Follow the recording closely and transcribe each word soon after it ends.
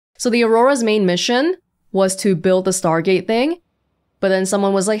So the Aurora's main mission was to build the Stargate thing, but then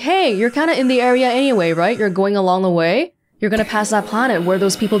someone was like, hey, you're kind of in the area anyway, right? You're going along the way. You're gonna pass that planet where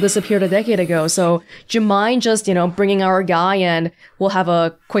those people disappeared a decade ago, so do you mind just, you know, bringing our guy and we'll have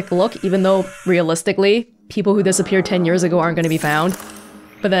a quick look, even though, realistically, people who disappeared 10 years ago aren't gonna be found.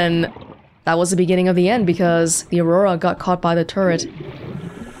 But then, that was the beginning of the end because the Aurora got caught by the turret.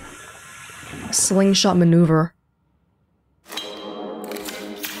 Slingshot maneuver.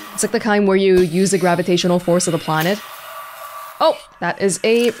 It's like the kind where you use the gravitational force of the planet. Oh, that is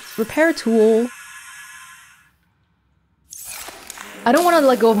a repair tool. I don't want to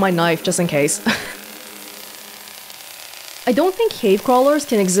let go of my knife, just in case. I don't think cave crawlers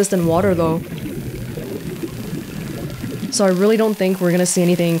can exist in water, though. So I really don't think we're gonna see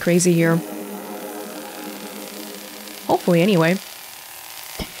anything crazy here. Hopefully, anyway.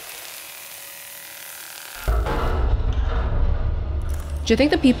 Do you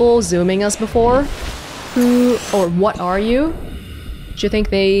think the people zooming us before, who or what are you? Do you think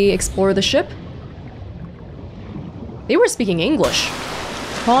they explored the ship? They were speaking English.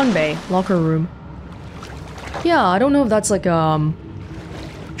 Prawn Bay, locker room. Yeah, I don't know if that's like a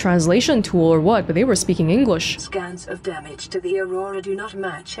translation tool or what, but they were speaking English. Scans of damage to the Aurora do not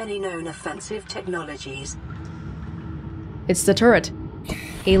match any known offensive technologies. It's the turret.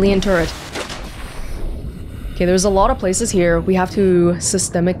 Alien turret. Okay, there's a lot of places here. We have to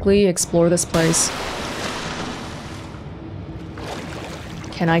systemically explore this place.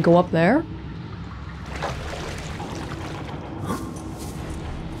 Can I go up there?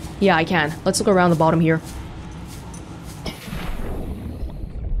 Yeah, I can. Let's look around the bottom here.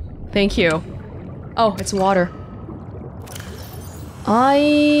 Thank you. Oh, it's water.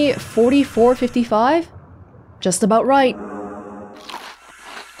 44.55? Just about right.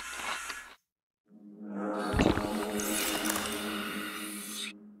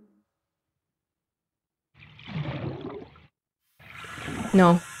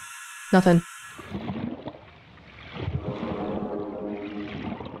 No. Nothing.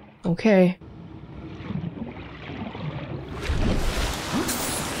 Okay.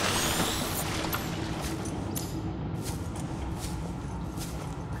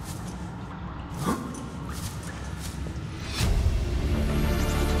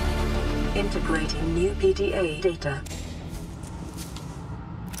 Integrating new PDA data.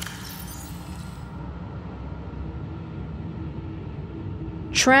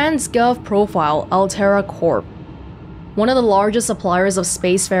 TransGov Profile Altera Corp. One of the largest suppliers of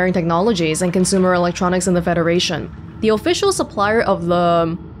spacefaring technologies and consumer electronics in the Federation. The official supplier of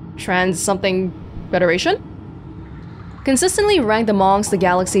the Trans-something Federation? Consistently ranked amongst the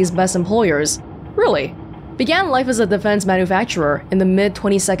galaxy's best employers. Really? Began life as a defense manufacturer in the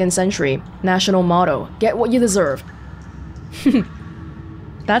mid-22nd century. National motto, get what you deserve.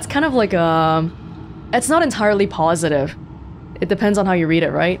 That's kind of like a... It's not entirely positive. It depends on how you read it,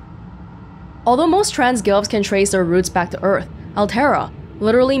 right? Although most transgilbs can trace their roots back to Earth, Altera,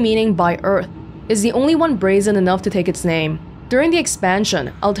 literally meaning by Earth, is the only one brazen enough to take its name. During the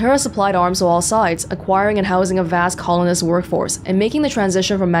expansion, Altera supplied arms to all sides, acquiring and housing a vast colonist workforce and making the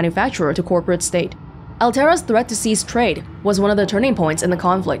transition from manufacturer to corporate state. Altera's threat to cease trade was one of the turning points in the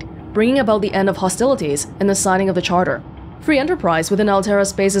conflict, bringing about the end of hostilities and the signing of the Charter. Free enterprise within Altera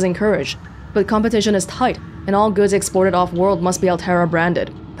space is encouraged, but competition is tight, and all goods exported off-world must be Altera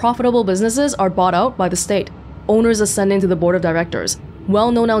branded. Profitable businesses are bought out by the state, owners ascending to the board of directors.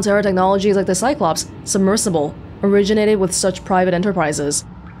 Well-known Altera technologies like the Cyclops, submersible, originated with such private enterprises.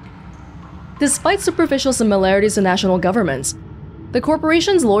 Despite superficial similarities to national governments, the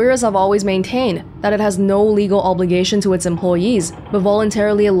corporation's lawyers have always maintained that it has no legal obligation to its employees, but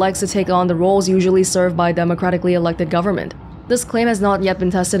voluntarily elects to take on the roles usually served by a democratically elected government. This claim has not yet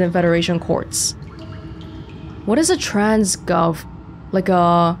been tested in Federation courts. What is a transgov? Like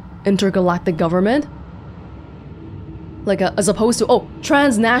a intergalactic government? As opposed to, oh,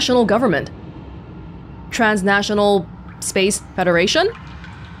 transnational government. Transnational Space Federation?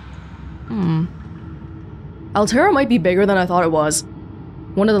 Altera might be bigger than I thought it was.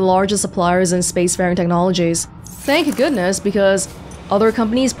 One of the largest suppliers in spacefaring technologies. Thank goodness, because other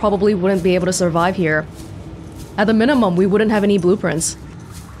companies probably wouldn't be able to survive here. At the minimum, we wouldn't have any blueprints.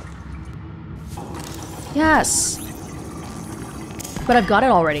 Yes! But I've got it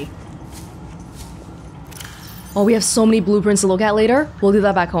already. Oh, we have so many blueprints to look at later. We'll do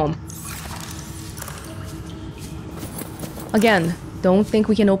that back home. Again, don't think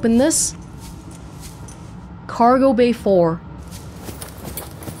we can open this. Cargo Bay 4.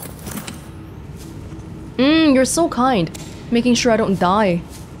 You're so kind. Making sure I don't die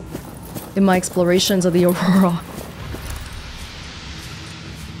in my explorations of the Aurora.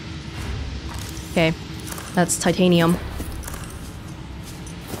 Okay, that's titanium.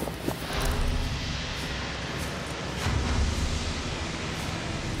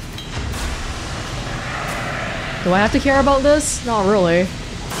 Do I have to care about this? Not really.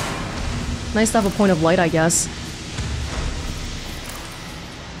 Nice to have a point of light, I guess.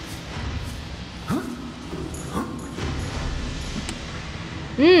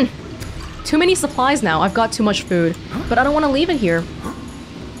 Too many supplies now. I've got too much food. But I don't want to leave it here.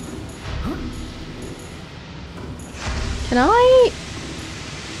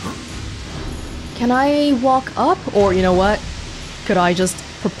 Can I walk up? Or, you know what? Could I just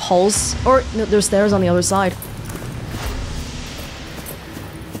propulse? Or, no, there's stairs on the other side.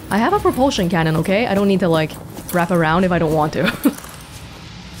 I have a propulsion cannon, okay? I don't need to, like, wrap around if I don't want to.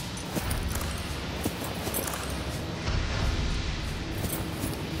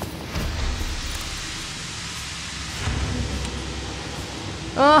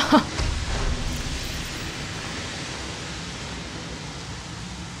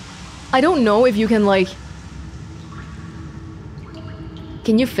 I don't know if you can, like...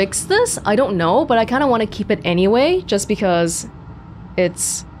 Can you fix this? I don't know, but I kind of want to keep it anyway, just because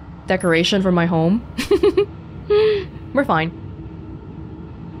it's decoration for my home. We're fine.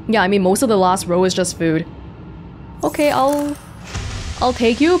 Yeah, I mean, most of the last row is just food. Okay, I'll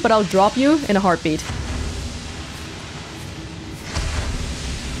take you, but I'll drop you in a heartbeat.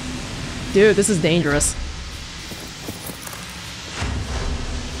 Dude, this is dangerous.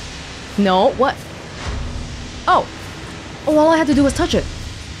 No, what? Oh. Oh, all I had to do was touch it.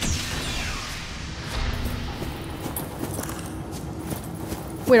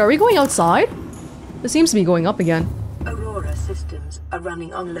 Wait, are we going outside? It seems to be going up again. Aurora systems are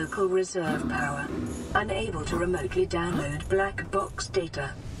running on local reserve power, unable to remotely download black box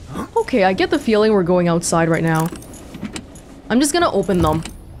data. Okay, I get the feeling we're going outside right now. I'm just gonna open them.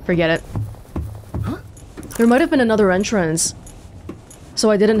 Forget it. There might have been another entrance, so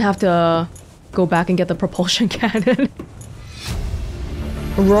I didn't have to go back and get the propulsion cannon.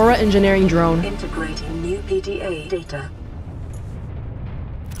 Aurora engineering drone. Integrating new PDA data.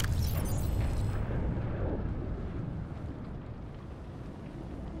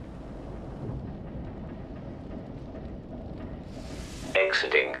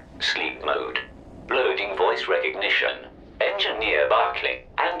 Exiting sleep mode. Loading voice recognition. Engineer Barclay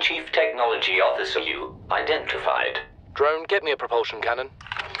and Chief Technology Officer you identified. Drone, get me a propulsion cannon.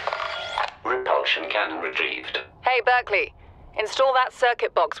 Repulsion cannon retrieved. Hey, Berkeley. Install that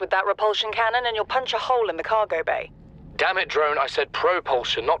circuit box with that repulsion cannon and you'll punch a hole in the cargo bay. Damn it, Drone, I said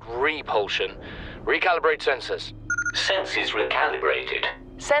propulsion, not repulsion. Recalibrate sensors. Senses recalibrated.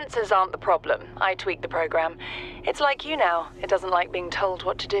 Sensors aren't the problem. I tweaked the program. It's like you now. It doesn't like being told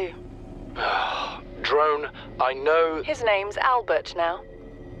what to do. Drone, I know... His name's Albert now.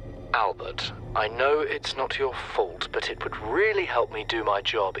 Albert, I know it's not your fault, but it would really help me do my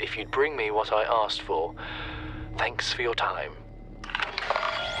job if you'd bring me what I asked for. Thanks for your time.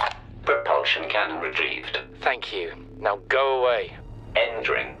 Propulsion cannon retrieved. Thank you. Now go away.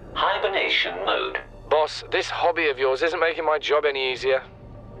 Entering hibernation mode. Boss, this hobby of yours isn't making my job any easier.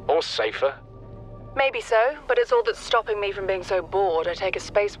 Or safer. Maybe so, but it's all that's stopping me from being so bored I take a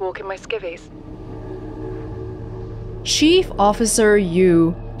spacewalk in my skivvies. Chief Officer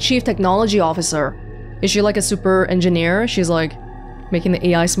Yu. Chief Technology Officer. Is she like a super engineer? She's like making the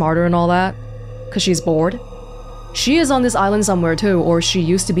AI smarter and all that? Because she's bored? She is on this island somewhere too, or she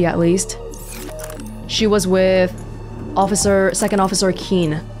used to be at least. She was with Second Officer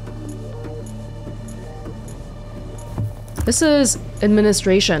Keen. This is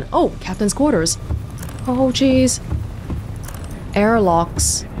administration. Oh, captain's quarters. Oh, jeez.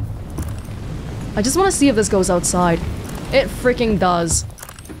 Airlocks. I just want to see if this goes outside. It freaking does.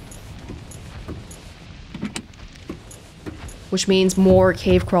 Which means more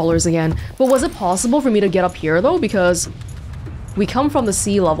cave crawlers again. But was it possible for me to get up here though? Because we come from the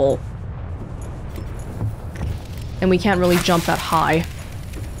sea level. And we can't really jump that high.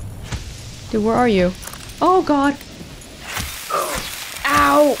 Dude, where are you? Oh god.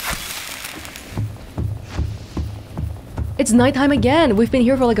 Ow! It's nighttime again! We've been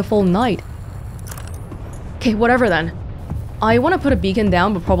here for like a full night. Okay, whatever then. I want to put a beacon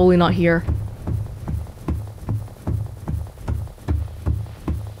down, but probably not here.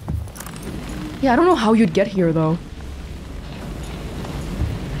 Yeah, I don't know how you'd get here though.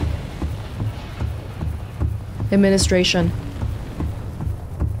 Administration.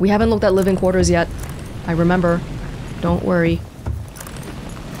 We haven't looked at living quarters yet. I remember. Don't worry.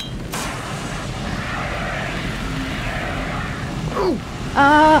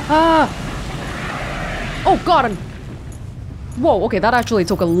 Oh god! Whoa, okay, that actually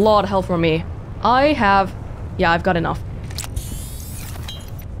took a lot of health from me. Yeah, I've got enough.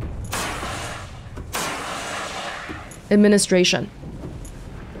 Administration.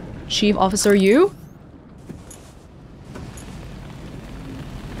 Chief Officer Yu?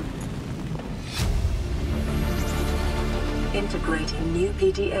 Integrating new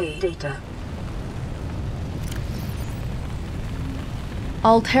PDA data.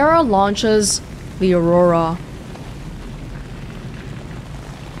 Altera launches the Aurora.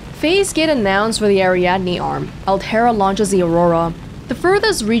 Phase gate announced for the Ariadne arm. Altera launches the Aurora. The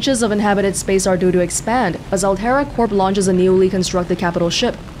furthest reaches of inhabited space are due to expand, as Altera Corp launches a newly constructed capital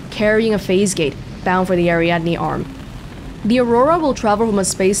ship, carrying a phase gate, bound for the Ariadne arm. The Aurora will travel from a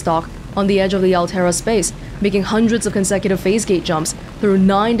space dock on the edge of the Altera space, making hundreds of consecutive phase gate jumps through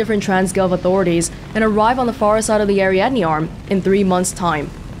 9 different Transgov authorities and arrive on the far side of the Ariadne arm in 3 months' time.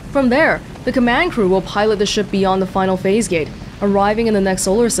 From there, the command crew will pilot the ship beyond the final phase gate, arriving in the next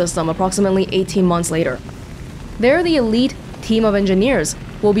solar system approximately 18 months later. There, the elite team of engineers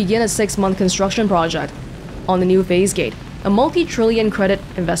will begin a 6-month construction project on the new phase gate, a multi-trillion credit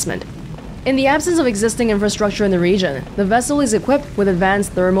investment. In the absence of existing infrastructure in the region, the vessel is equipped with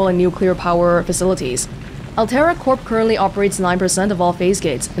advanced thermal and nuclear power facilities. Altera Corp currently operates 9% of all phase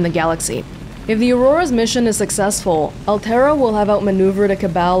gates in the galaxy. If the Aurora's mission is successful, Altera will have outmaneuvered a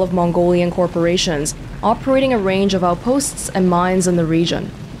cabal of Mongolian corporations, operating a range of outposts and mines in the region.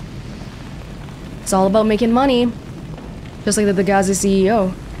 It's all about making money, just like the Dagazi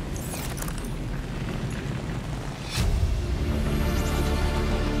CEO.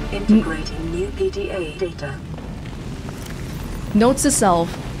 Integrating new PDA data. Notes to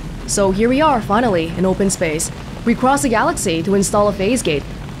self. So here we are, finally, in open space. We cross the galaxy to install a phase gate,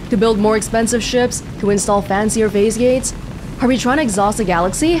 to build more expensive ships, to install fancier phase gates. Are we trying to exhaust the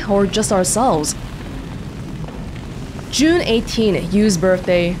galaxy, or just ourselves? June 18, Yu's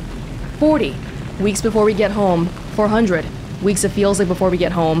birthday. 40 weeks before we get home. 400 weeks it feels like before we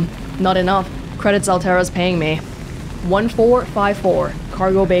get home. Not enough. Credits Altera's paying me. 1454,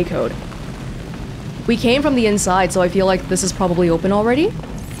 cargo bay code. We came from the inside, so I feel like this is probably open already.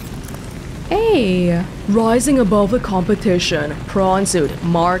 Hey! Rising above the competition. Prawn suit,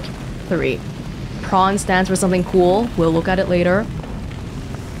 Mark 3. Prawn stands for something cool. We'll look at it later.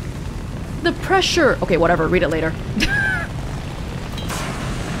 The pressure... Okay, whatever. Read it later.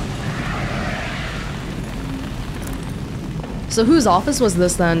 So whose office was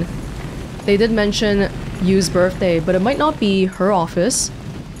this then? They did mention Yu's birthday, but it might not be her office.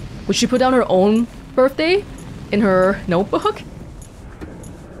 Would she put down her own birthday in her notebook?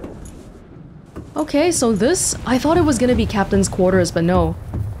 Okay, so this... I thought it was gonna be Captain's quarters, but no.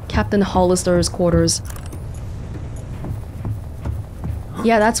 Captain Hollister's quarters.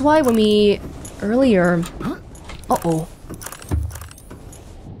 Yeah, that's why when we... earlier... Uh-oh.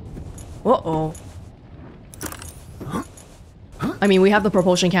 Uh-oh. I mean, we have the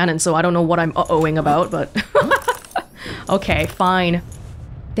propulsion cannon, so I don't know what I'm uh-ohing about, but... Okay, fine.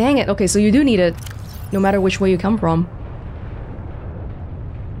 Dang it, okay, so you do need it, no matter which way you come from.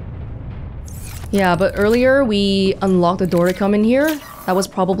 Yeah, but earlier we unlocked the door to come in here. That was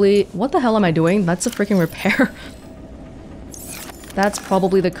probably... What the hell am I doing? That's a freaking repair. That's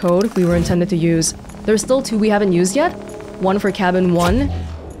probably the code we were intended to use. There's still 2 we haven't used yet. One for cabin 1,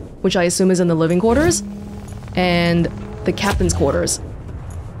 which I assume is in the living quarters, and the captain's quarters.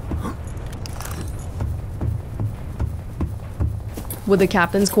 Would the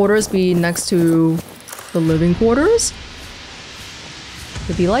captain's quarters be next to the living quarters?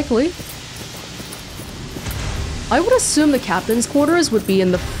 Could be likely. I would assume the captain's quarters would be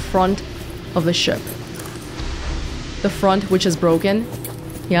in the front of the ship. The front, which is broken.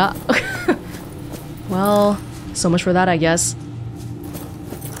 Yeah. Well, so much for that, I guess.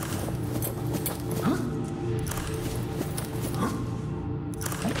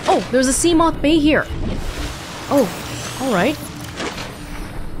 Oh, there's a sea moth bay here. Oh, alright.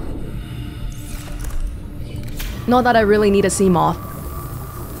 Not that I really need a sea moth.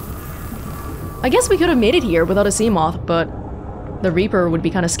 I guess we could have made it here without a sea moth, but the Reaper would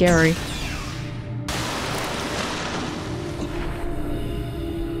be kind of scary.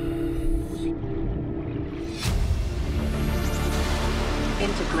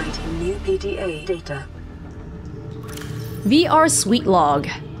 Integrating new PDA data. VR Suite Log.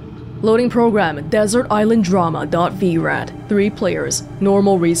 Loading program, Desert Island Drama.vrad. 3 players.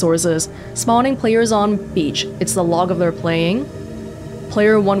 Normal resources. Spawning players on beach. It's the log of their playing.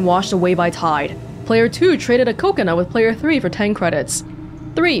 Player 1 washed away by tide. Player 2 traded a coconut with player 3 for 10 credits.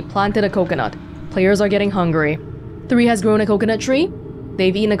 3 planted a coconut. Players are getting hungry. 3 has grown a coconut tree.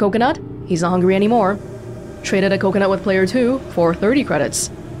 They've eaten a coconut. He's not hungry anymore. Traded a coconut with player 2 for 30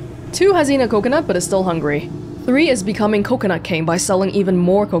 credits. 2 has eaten a coconut but is still hungry. 3 is becoming Coconut King by selling even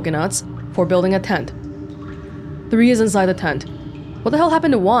more coconuts for building a tent. 3 is inside the tent. What the hell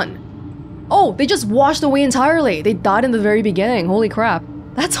happened to 1? Oh, they just washed away entirely. They died in the very beginning. Holy crap.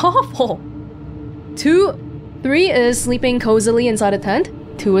 That's awful. 3 is sleeping cozily inside a tent.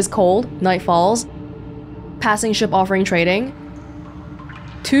 2 is cold. Night falls. Passing ship offering trading.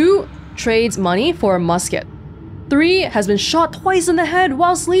 2 trades money for a musket. 3 has been shot twice in the head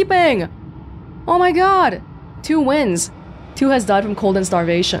while sleeping. Oh my god. 2 wins. 2 has died from cold and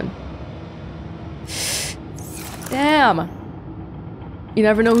starvation. Damn. You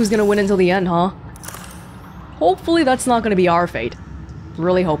never know who's gonna win until the end, huh? Hopefully that's not gonna be our fate.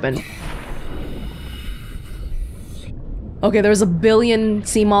 Really hoping. Okay, there's a billion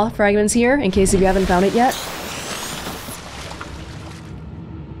sea moth fragments here, in case if you haven't found it yet.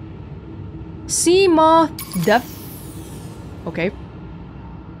 Sea moth depth. Okay.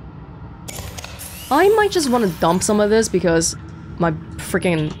 I might just want to dump some of this because my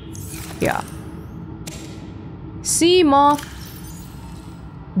freaking... yeah. Sea moth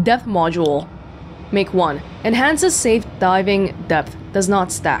depth module. Make 1. Enhances safe diving depth. Does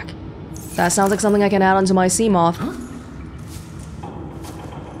not stack. That sounds like something I can add onto my sea moth.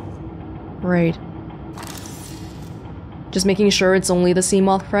 Right. Just making sure it's only the sea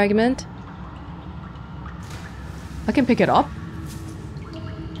moth fragment. I can pick it up.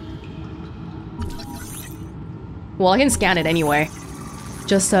 Well, I can scan it anyway.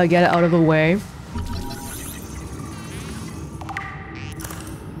 Just to get it out of the way.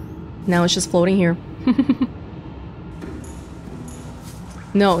 Now it's just floating here.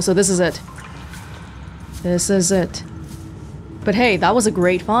 No, so this is it. This is it. But hey, that was a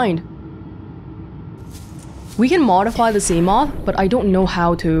great find. We can modify the sea moth, but I don't know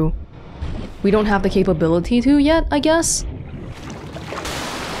how to. We don't have the capability to yet, I guess.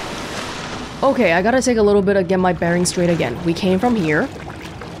 Okay, I gotta take a little bit to get my bearings straight again. We came from here.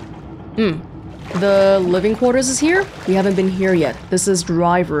 The living quarters is here? We haven't been here yet. This is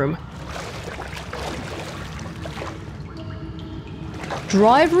drive room.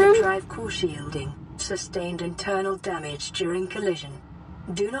 Drive room? Drive core shielding. Sustained internal damage during collision.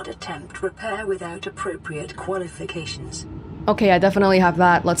 Do not attempt repair without appropriate qualifications. Okay, I definitely have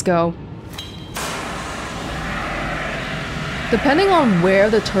that. Let's go. Depending on where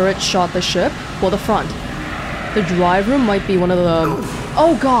the turret shot the ship, well, the front, the drive room might be one of the...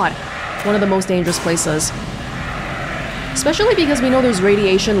 oh god! One of the most dangerous places. Especially because we know there's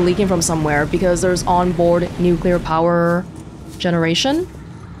radiation leaking from somewhere, because there's onboard nuclear power generation.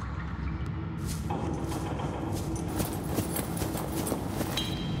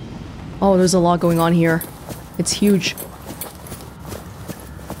 Oh, there's a lot going on here. It's huge.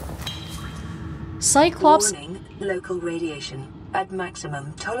 Cyclops... Warning. Local radiation at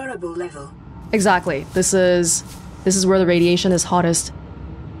maximum tolerable level. Exactly. This is where the radiation is hottest.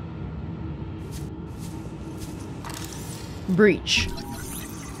 Breach.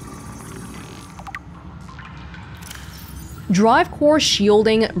 Drive core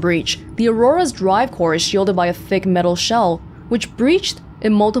shielding breach. The Aurora's drive core is shielded by a thick metal shell, which breached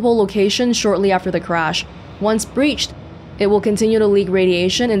in multiple locations shortly after the crash. Once breached, it will continue to leak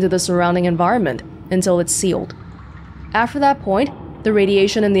radiation into the surrounding environment until it's sealed. After that point, the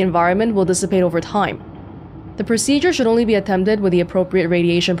radiation in the environment will dissipate over time. The procedure should only be attempted with the appropriate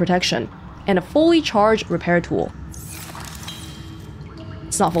radiation protection and a fully charged repair tool.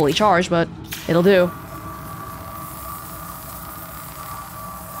 It's not fully charged, but it'll do.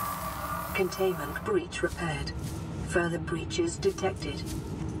 Containment breach repaired. Further breaches detected.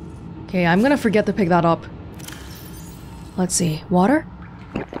 Okay, I'm gonna forget to pick that up. Let's see. Water?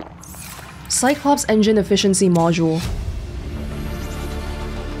 Cyclops engine efficiency module.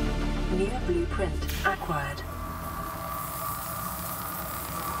 New blueprint acquired.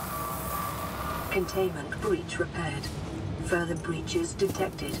 Containment breach repaired. Further breaches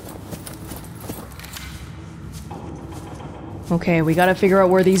detected. Okay, we gotta figure out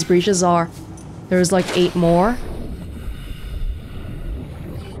where these breaches are. There's like 8 more.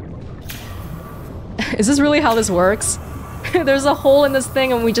 Is this really how this works? There's a hole in this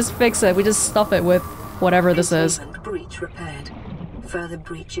thing and we just fix it. We just stuff it with whatever this is. Containment breach repaired. Further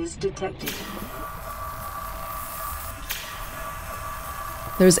breaches detected.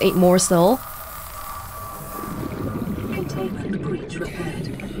 There's 8 more still. Containment breach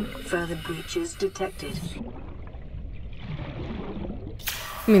repaired. Further breaches detected.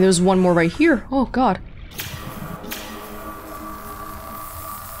 I mean, there's 1 more right here. Oh god.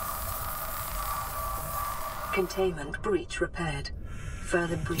 Containment breach repaired.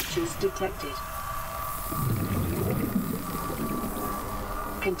 Further breaches detected.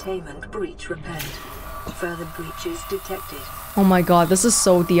 Containment breach repaired. Further breaches detected. Oh my god, this is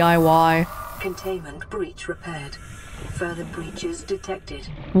so DIY. Containment breach repaired. Further breaches detected.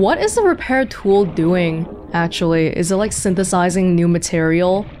 What is the repair tool doing, actually? Is it like synthesizing new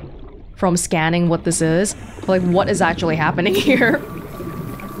material from scanning what this is? Like, what is actually happening here?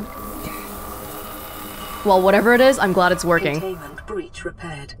 Well, whatever it is, I'm glad it's working. Containment breach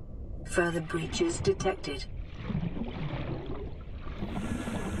repaired. Further breaches detected.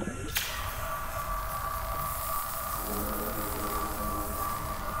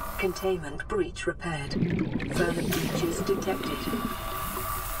 Containment breach repaired. Further breaches detected.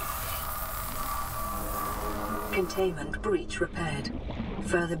 Containment breach repaired.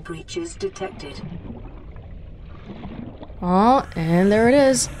 Further breaches detected. Oh, and there it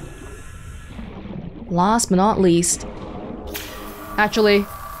is. Last but not least. Actually,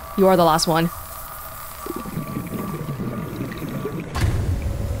 you are the last one.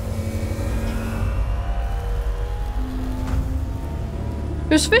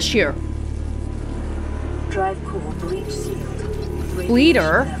 There's fish here. Drive core breach sealed.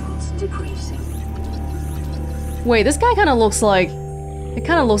 Bleeder? Levels decreasing. Wait, this guy kind of looks like... It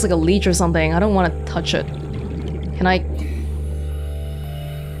kind of looks like a leech or something. I don't want to touch it. Can I...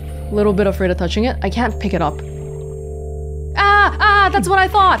 Little bit afraid of touching it. I can't pick it up. Ah! That's what I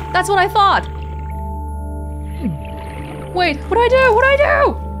thought! That's what I thought! Wait, what'd I do? What'd I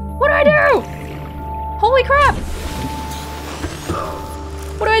do? What'd I do? Holy crap!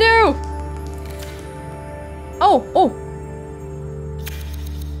 What'd I do? Oh!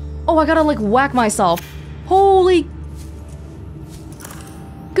 Oh, I gotta like whack myself. Holy...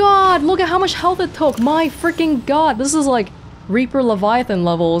 God, look at how much health it took. My freaking god, this is like Reaper Leviathan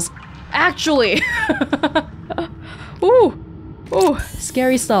levels. Actually! Ooh,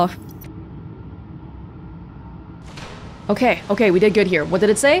 scary stuff. Okay, we did good here. What did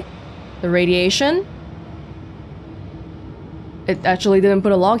it say? The radiation? It actually didn't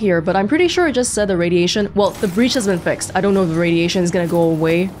put a log here, but I'm pretty sure it just said the radiation... Well, the breach has been fixed. I don't know if the radiation is gonna go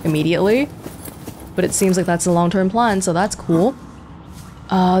away immediately, but it seems like that's the long-term plan, so that's cool.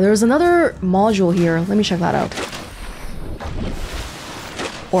 There's another module here. Let me check that out.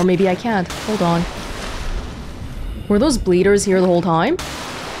 Or maybe I can't. Hold on. Were those bleeders here the whole time?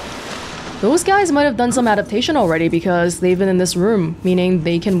 Those guys might have done some adaptation already because they've been in this room, meaning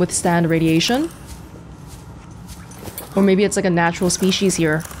they can withstand radiation. Or maybe it's like a natural species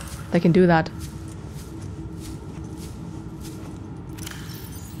here that can do that.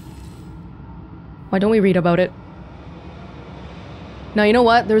 Why don't we read about it? Now, you know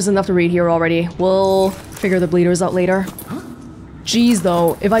what? There's enough to read here already. We'll figure the bleeders out later. Jeez,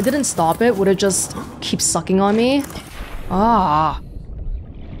 though, if I didn't stop it, would it just keep sucking on me? Ah.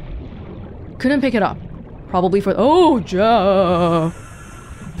 Couldn't pick it up. Probably for... Oh, ja.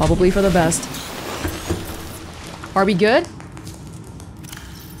 Probably for the best. Are we good?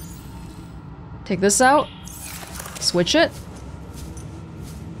 Take this out. Switch it.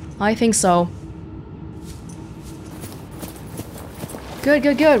 I think so. Good.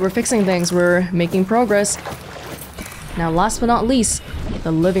 We're fixing things. We're making progress. Now, last but not least,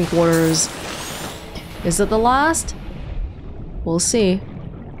 the living quarters. Is it the last? We'll see.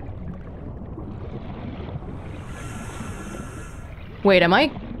 Wait,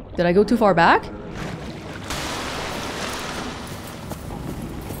 did I go too far back?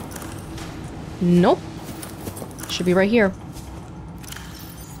 Nope. Should be right here.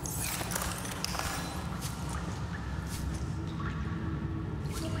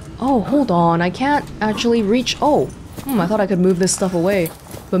 Oh, hold on. I can't actually reach... Oh. I thought I could move this stuff away.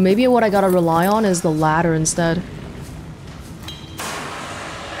 But maybe what I gotta rely on is the ladder instead.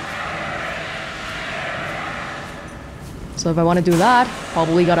 So if I want to do that,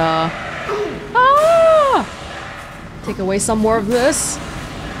 probably gotta... Ah! Take away some more of this.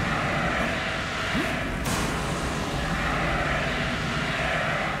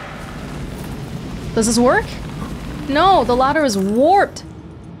 Does this work? No, the ladder is warped.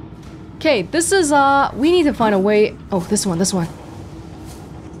 Okay, this is, we need to find a way... Oh, this one.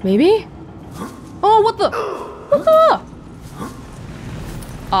 Maybe? Oh, what the? What the?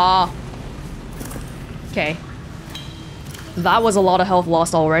 Okay. That was a lot of health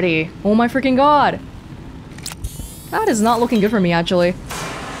lost already. Oh my freaking god. That is not looking good for me, actually.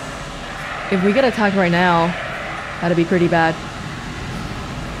 If we get attacked right now, that'd be pretty bad.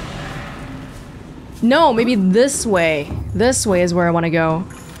 No, maybe this way. This way is where I want to go.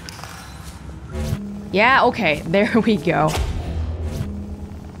 Yeah, okay, there we go.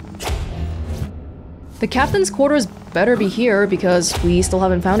 The captain's quarters better be here because we still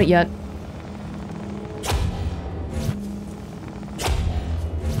haven't found it yet.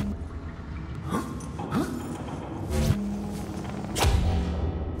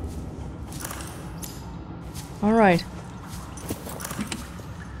 Alright.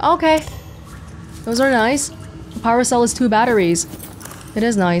 Okay. Those are nice. The power cell is 2 batteries. It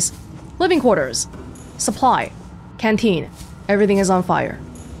is nice. Living quarters. Supply. Canteen. Everything is on fire.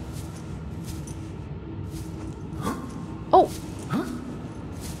 Oh!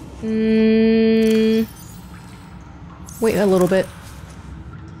 Wait a little bit.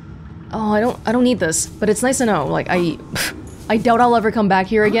 Oh, I don't need this, but it's nice to know. Like, I doubt I'll ever come back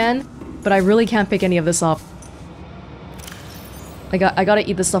here again, but I really can't pick any of this up. I gotta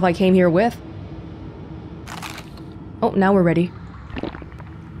eat the stuff I came here with. Oh, now we're ready.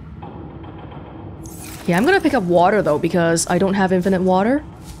 Yeah, I'm gonna pick up water though, because I don't have infinite water.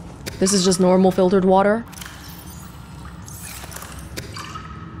 This is just normal filtered water.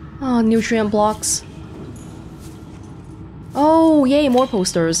 Oh, nutrient blocks. Oh, yay, more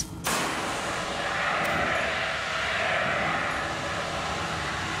posters.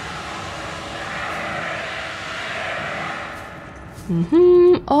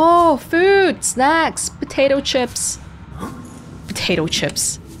 Oh, food, snacks, potato chips. Potato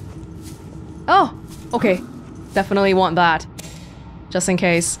chips. Oh, okay. Definitely want that. Just in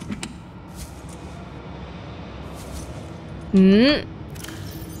case.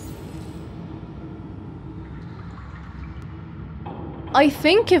 I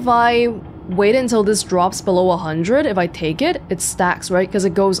think if I wait until this drops below 100, if I take it, it stacks, right? Because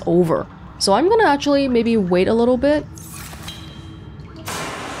it goes over. So I'm gonna actually maybe wait a little bit.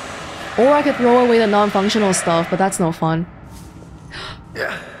 Or I could throw away the non-functional stuff, but that's no fun.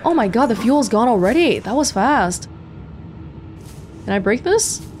 Oh my god, the fuel's gone already! That was fast. Can I break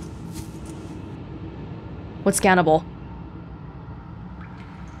this? What's scannable?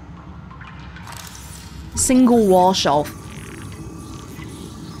 Single wall shelf.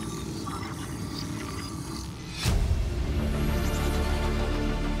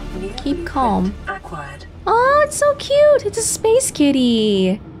 Keep calm. Acquired. Oh, it's so cute! It's a space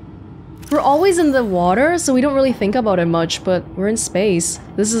kitty! We're always in the water, so we don't really think about it much, but we're in space.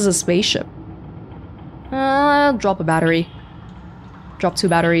 This is a spaceship. Drop a battery. Drop 2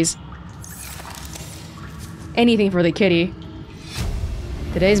 batteries. Anything for the kitty.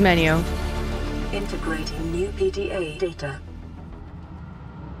 Today's menu. Integrating new PDA data.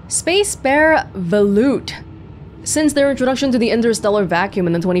 Space Bear Volute. Since their introduction to the interstellar vacuum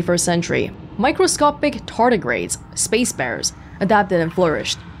in the 21st century, microscopic tardigrades, space bears, adapted and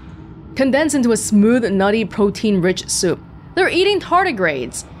flourished. Condensed into a smooth, nutty, protein-rich soup. They're eating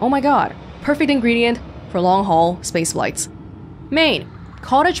tardigrades! Oh my god. Perfect ingredient for long-haul space flights. Main.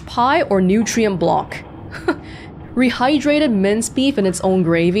 Cottage pie or nutrient block. Rehydrated minced beef in its own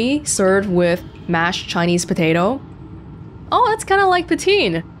gravy, served with mashed Chinese potato. Oh, that's kind of like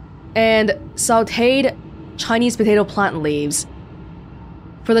poutine. And sautéed Chinese potato plant leaves.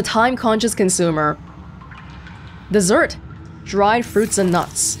 For the time-conscious consumer. Dessert. Dried fruits and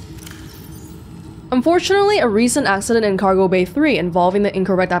nuts. Unfortunately, a recent accident in Cargo Bay 3 involving the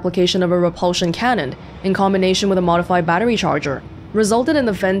incorrect application of a repulsion cannon in combination with a modified battery charger resulted in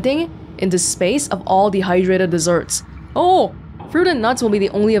the venting into space of all dehydrated desserts. Oh! Fruit and nuts will be the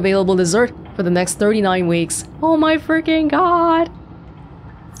only available dessert for the next 39 weeks. Oh my freaking god!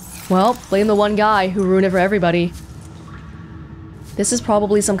 Well, blame the one guy who ruined it for everybody. This is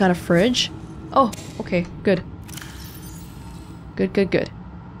probably some kind of fridge. Oh, okay, good. Good, good, good.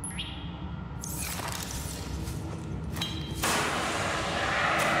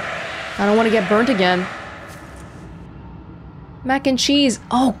 I don't want to get burnt again. Mac and cheese.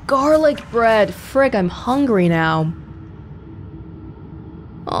 Oh, garlic bread. Frick, I'm hungry now.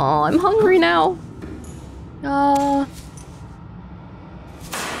 Oh, I'm hungry now.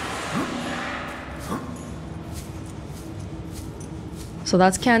 So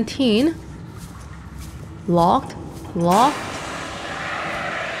that's canteen. Locked. Locked.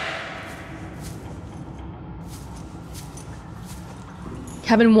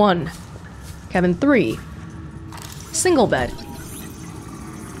 Cabin 1. Cabin 3. Single bed.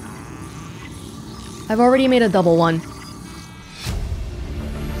 I've already made a double one.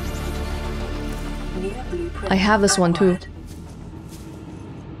 I have this one too.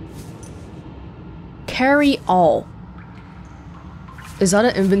 Carry all. Is that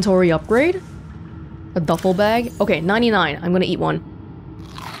an inventory upgrade? A duffel bag? Okay, 99. I'm gonna eat one.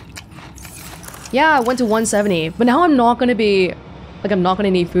 Yeah, I went to 170, but now I'm not gonna be... Like, I'm not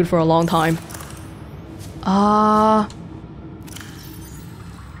gonna need food for a long time.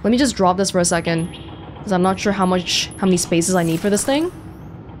 Let me just drop this for a second. Because I'm not sure how many spaces I need for this thing.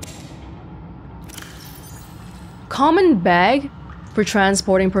 Common bag for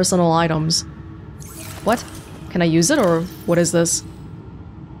transporting personal items. What? Can I use it or what is this?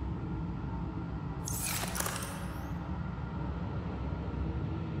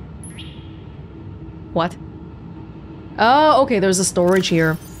 What? Oh, okay, there's a storage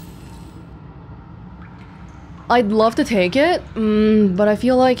here. I'd love to take it, but I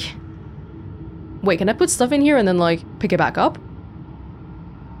feel like... Wait, can I put stuff in here and then, like, pick it back up?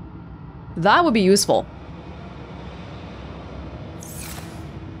 That would be useful.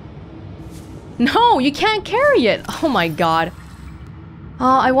 No, you can't carry it! Oh my god.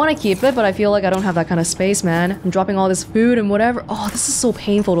 I want to keep it, but I feel like I don't have that kind of space, man. I'm dropping all this food and whatever. Oh, this is so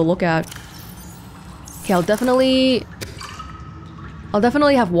painful to look at. Okay, I'll definitely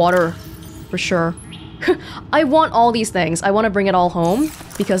have water, for sure. I want all these things. I want to bring it all home,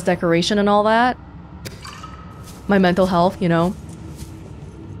 because decoration and all that. My mental health, you know.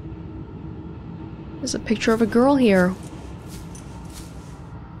 There's a picture of a girl here.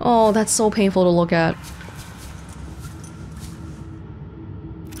 Oh, that's so painful to look at.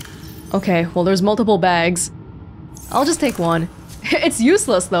 Okay, well there's multiple bags. I'll just take one. It's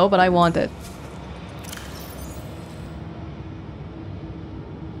useless though, but I want it.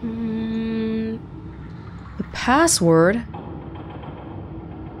 The password...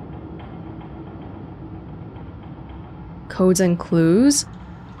 Codes and clues?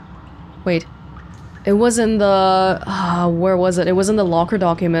 Wait. It was in the... where was it? It was in the locker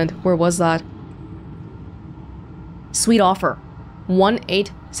document. Where was that? Sweet offer.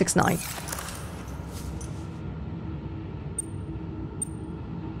 1869.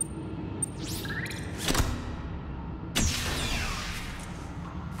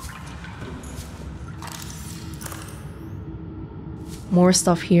 More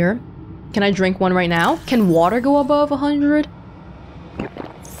stuff here. Can I drink one right now? Can water go above 100?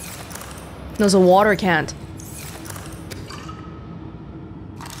 No, so water can't.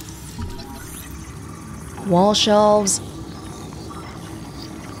 Wall shelves.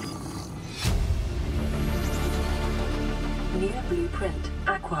 New blueprint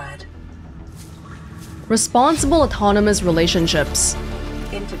acquired. Responsible autonomous relationships.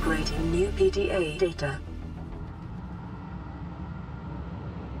 Integrating new PDA data.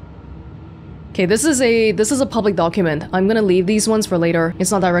 Okay, this is a public document. I'm gonna leave these ones for later.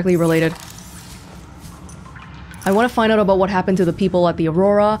 It's not directly related. I want to find out about what happened to the people at the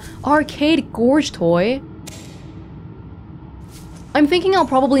Aurora arcade gorge toy. I'm thinking I'll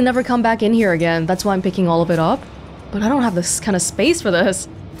probably never come back in here again. That's why I'm picking all of it up. But I don't have this kind of space for this.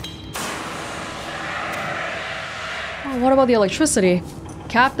 Oh, what about the electricity?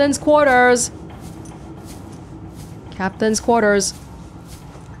 Captain's quarters! Captain's quarters.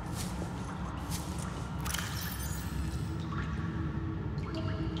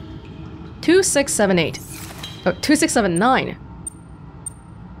 $2678. Oh, 2679.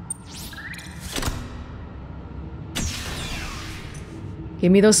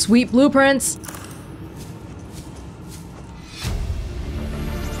 Give me those sweet blueprints.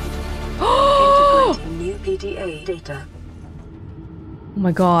 Integrating new PDA data. Oh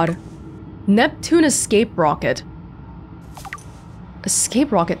my god. Neptune escape rocket.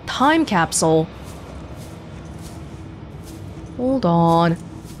 Escape rocket time capsule. Hold on.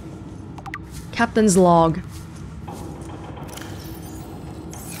 Captain's log.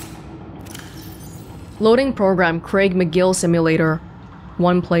 Loading program Craig McGill simulator.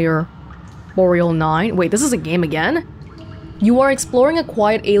 1 player. Boreal 9. Wait, this is a game again? You are exploring a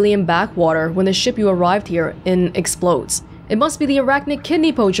quiet alien backwater when the ship you arrived here in explodes. It must be the arachnid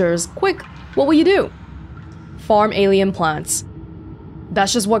kidney poachers. Quick, what will you do? Farm alien plants.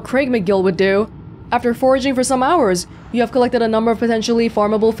 That's just what Craig McGill would do. After foraging for some hours, you have collected a number of potentially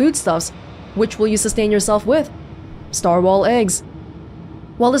farmable foodstuffs. Which will you sustain yourself with? Starwall eggs.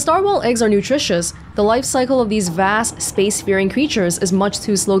 While the starwall eggs are nutritious, the life cycle of these vast, space-faring creatures is much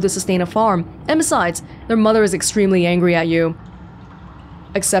too slow to sustain a farm, and besides, their mother is extremely angry at you.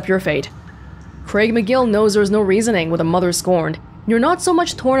 Accept your fate. Craig McGill knows there is no reasoning with a mother scorned. You're not so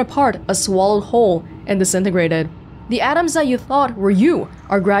much torn apart as swallowed whole and disintegrated. The atoms that you thought were you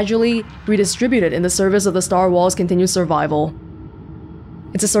are gradually redistributed in the service of the Starwall's continued survival.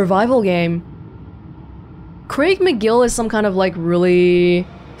 It's a survival game. Craig McGill is some kind of like really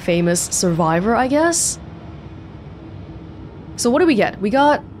famous survivor, I guess? So what do we get? We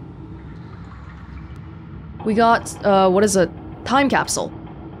got, what is it? Time capsule.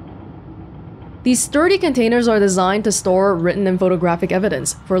 These sturdy containers are designed to store written and photographic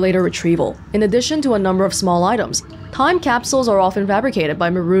evidence for later retrieval, in addition to a number of small items. Time capsules are often fabricated by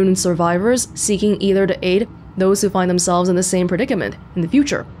marooned survivors seeking either to aid those who find themselves in the same predicament in the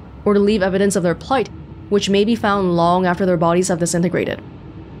future, or to leave evidence of their plight, which may be found long after their bodies have disintegrated.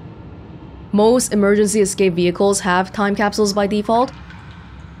 Most emergency escape vehicles have time capsules by default.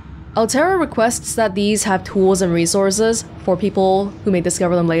 Altera requests that these have tools and resources for people who may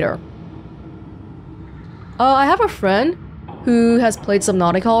discover them later. I have a friend who has played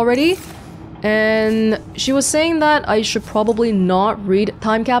Subnautica already, and she was saying that I should probably not read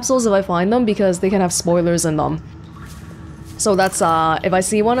time capsules if I find them because they can have spoilers in them. So that's, if I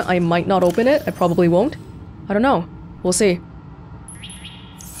see one, I might not open it. I probably won't. I don't know. We'll see.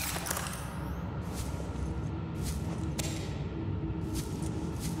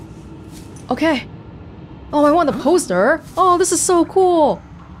 Okay. Oh, I want the poster. Oh, this is so cool.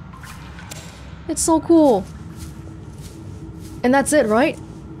 It's so cool. And that's it, right?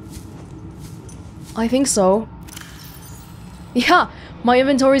 I think so. Yeah, my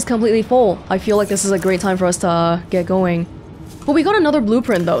inventory is completely full. I feel like this is a great time for us to get going. But we got another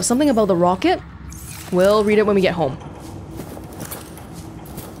blueprint though, something about the rocket. We'll read it when we get home.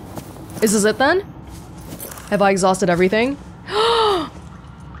 Is this it then? Have I exhausted everything?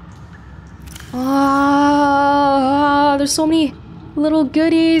 Ah, there's so many little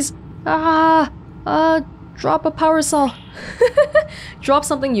goodies. Drop a power cell. Drop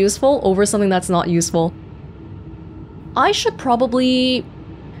something useful over something that's not useful. I should probably...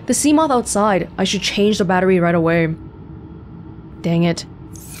 The sea moth outside. I should change the battery right away. Dang it.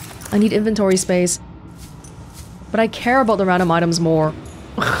 I need inventory space. But I care about the random items more.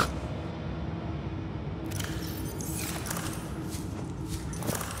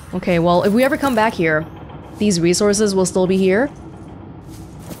 Okay, well, if we ever come back here, these resources will still be here.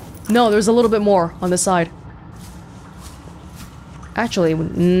 No, there's a little bit more on this side. Actually,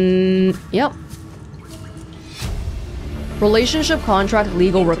 yep. Relationship contract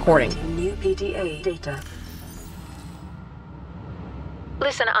legal recording. New PDA data.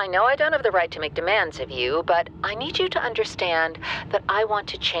 Listen, I know I don't have the right to make demands of you, but I need you to understand that I want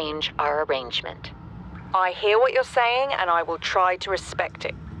to change our arrangement. I hear what you're saying, and I will try to respect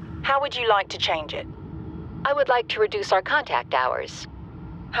it. How would you like to change it? I would like to reduce our contact hours.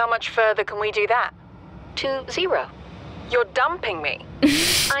 How much further can we do that? To 0. You're dumping me.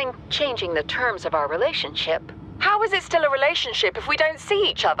 I'm changing the terms of our relationship. How is it still a relationship if we don't see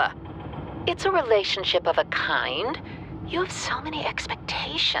each other? It's a relationship of a kind. You have so many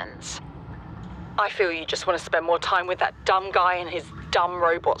expectations. I feel you just want to spend more time with that dumb guy in his dumb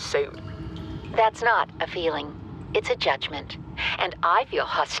robot suit. That's not a feeling. It's a judgment. And I feel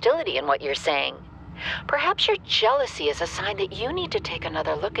hostility in what you're saying. Perhaps your jealousy is a sign that you need to take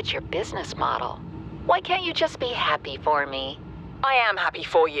another look at your business model. Why can't you just be happy for me? I am happy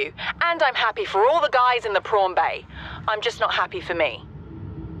for you, and I'm happy for all the guys in the prawn bay. I'm just not happy for me.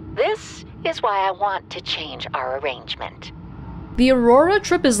 This is why I want to change our arrangement. The Aurora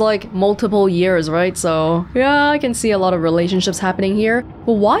trip is like multiple years, right? So, yeah, I can see a lot of relationships happening here.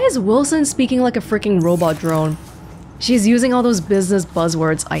 But why is Wilson speaking like a freaking robot drone? She's using all those business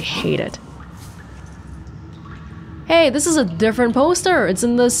buzzwords. I hate it. Hey, this is a different poster. It's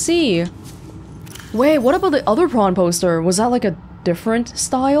in the sea. Wait, what about the other prawn poster? Was that like a different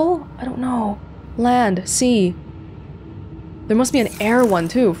style? I don't know. Land, sea. There must be an air one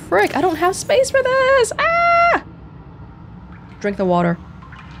too. Frick, I don't have space for this! Ah! Drink the water.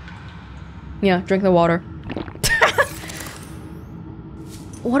 Yeah, drink the water.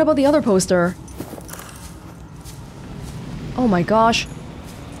 What about the other poster? Oh my gosh.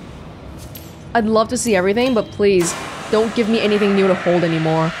 I'd love to see everything, but please, don't give me anything new to hold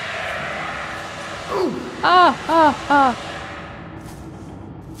anymore.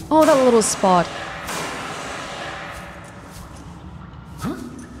 Oh, that little spot.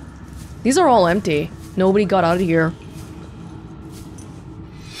 These are all empty. Nobody got out of here.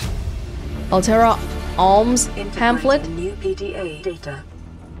 Altera Alms pamphlet. New PDA data.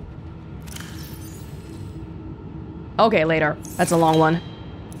 Okay, later. That's a long one.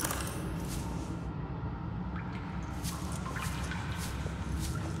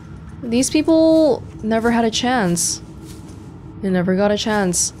 These people never had a chance. They never got a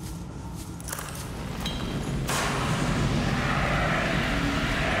chance.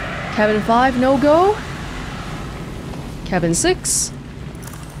 Cabin 5, no go. Cabin 6.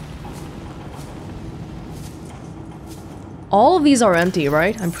 All of these are empty,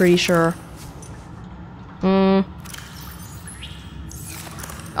 right? I'm pretty sure. Oh,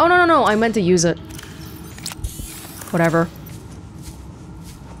 no, I meant to use it. Whatever.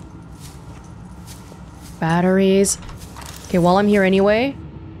 Batteries. Okay, while I'm here anyway.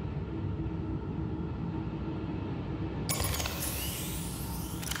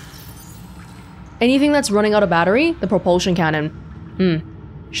 Anything that's running out of battery, the propulsion cannon.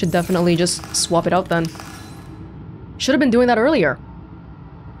 Should definitely just swap it out then. Should have been doing that earlier.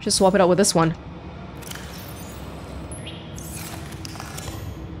 Just swap it out with this one.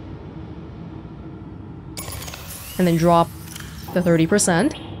 And then drop the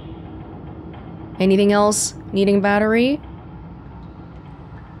 30%. Anything else needing battery?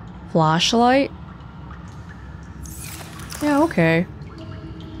 Flashlight? Yeah, okay.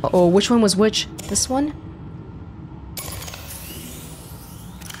 Uh-oh, which one was which? This one?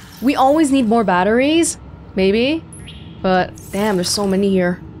 We always need more batteries? Maybe? But, damn, there's so many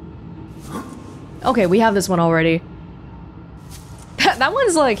here. Okay, we have this one already. That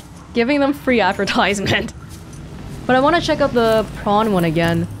one's like giving them free advertisement. But I want to check out the prawn one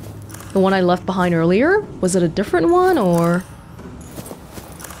again. The one I left behind earlier? Was it a different one, or...?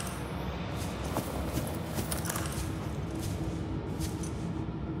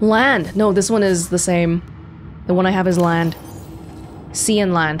 Land! No, this one is the same. The one I have is land. Sea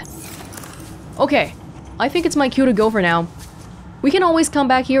and land. Okay, I think it's my cue to go for now. We can always come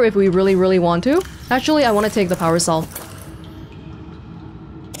back here if we really want to. Actually, I want to take the power cell.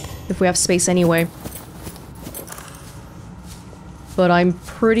 If we have space anyway. But I'm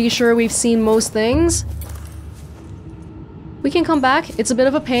pretty sure we've seen most things. We can come back. It's a bit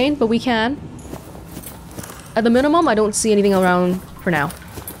of a pain, but we can. At the minimum, I don't see anything around for now.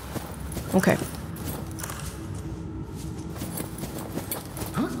 Okay.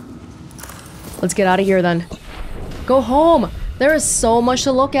 Let's get out of here then. Go home! There is so much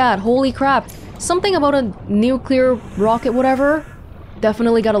to look at. Holy crap. Something about a nuclear rocket, whatever.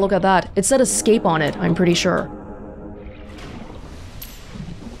 Definitely gotta look at that. It said escape on it, I'm pretty sure.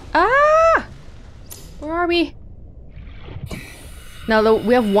 Ah! Where are we? Now,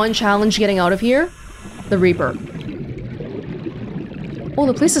 we have one challenge getting out of here. The Reaper. Oh,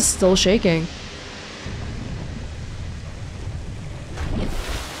 the place is still shaking.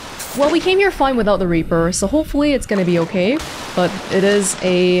 Well, we came here fine without the Reaper, so hopefully it's gonna be okay. But it is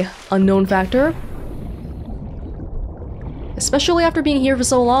a unknown factor. Especially after being here for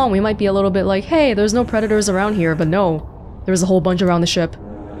so long, we might be a little bit like, hey, there's no predators around here, but no. There's a whole bunch around the ship.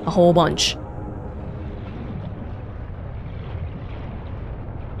 A whole bunch.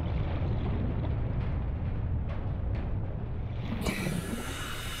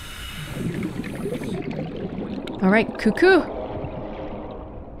 Alright, cuckoo.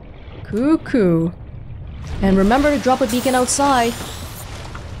 Cuckoo. And remember to drop a beacon outside.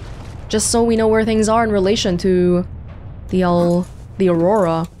 Just so we know where things are in relation to the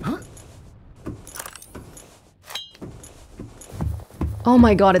Aurora. Oh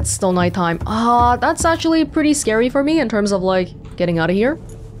my god, it's still nighttime. That's actually pretty scary for me in terms of, like, getting out of here.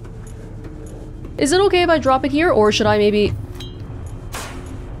 Is it okay if I drop it here, or should I maybe...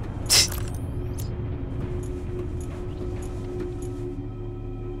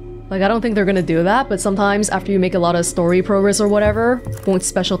 Like, I don't think they're gonna do that, but sometimes after you make a lot of story progress or whatever, won't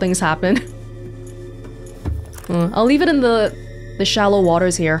special things happen? I'll leave it in the shallow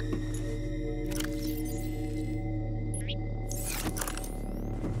waters here.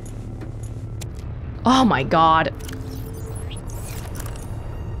 Oh my god.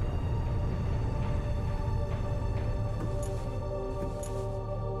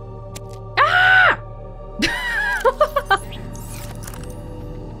 Ah!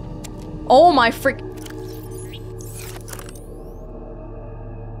 Oh my frick.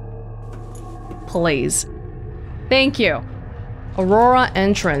 Please. Thank you. Aurora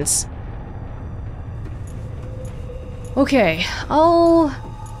entrance. Okay, I'll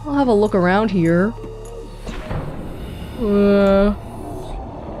have a look around here.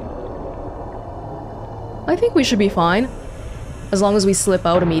 I think we should be fine. As long as we slip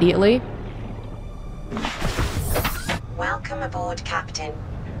out immediately. Welcome aboard, Captain.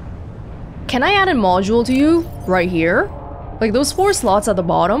 Can I add a module to you? Right here? Like those 4 slots at the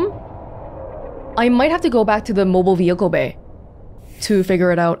bottom? I might have to go back to the mobile vehicle bay to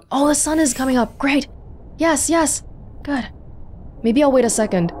figure it out. Oh, the sun is coming up. Great. Yes, yes. Good. Maybe I'll wait a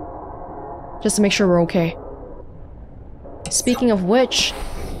second. Just to make sure we're okay. Speaking of which...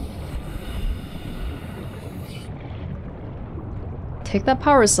 Take that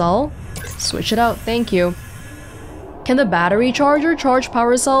power cell. Switch it out. Thank you. Can the battery charger charge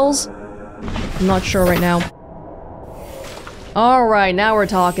power cells? I'm not sure right now. Alright, now we're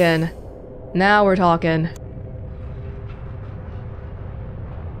talking. Now we're talking.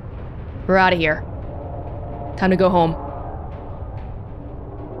 We're out of here. Time to go home.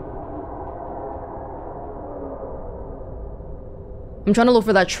 I'm trying to look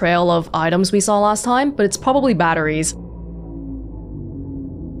for that trail of items we saw last time, but it's probably batteries.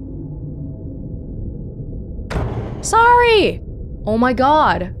 Sorry! Oh my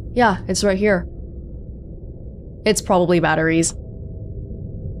god. Yeah, it's right here. It's probably batteries.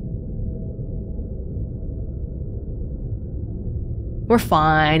 We're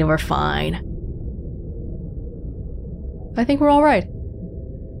fine, we're fine. I think we're alright.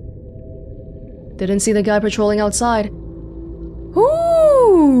 Didn't see the guy patrolling outside.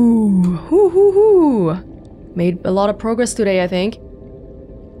 Ooh! Hoo. Made a lot of progress today, I think.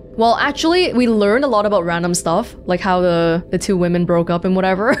 Well, actually, we learned a lot about random stuff, like how the two women broke up and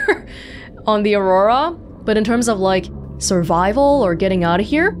whatever on the Aurora. But in terms of like survival or getting out of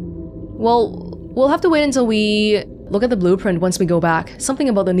here, well, we'll have to wait until we look at the blueprint once we go back. Something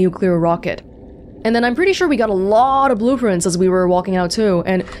about the nuclear rocket. And then I'm pretty sure we got a lot of blueprints as we were walking out too.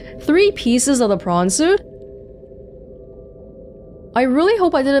 And 3 pieces of the prawn suit? I really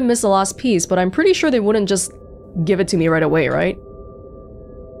hope I didn't miss the last piece, but I'm pretty sure they wouldn't just give it to me right away, right?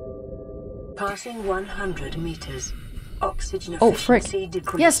 Passing 100 meters. Oxygen Oh, frick. efficiency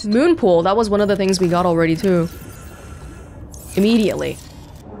decreased. Yes, moon pool. That was one of the things we got already too. Immediately.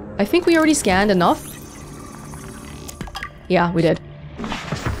 I think we already scanned enough. Yeah, we did.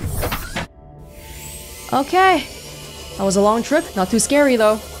 Okay. That was a long trip. Not too scary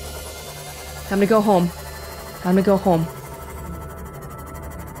though. Time to go home. Time to go home.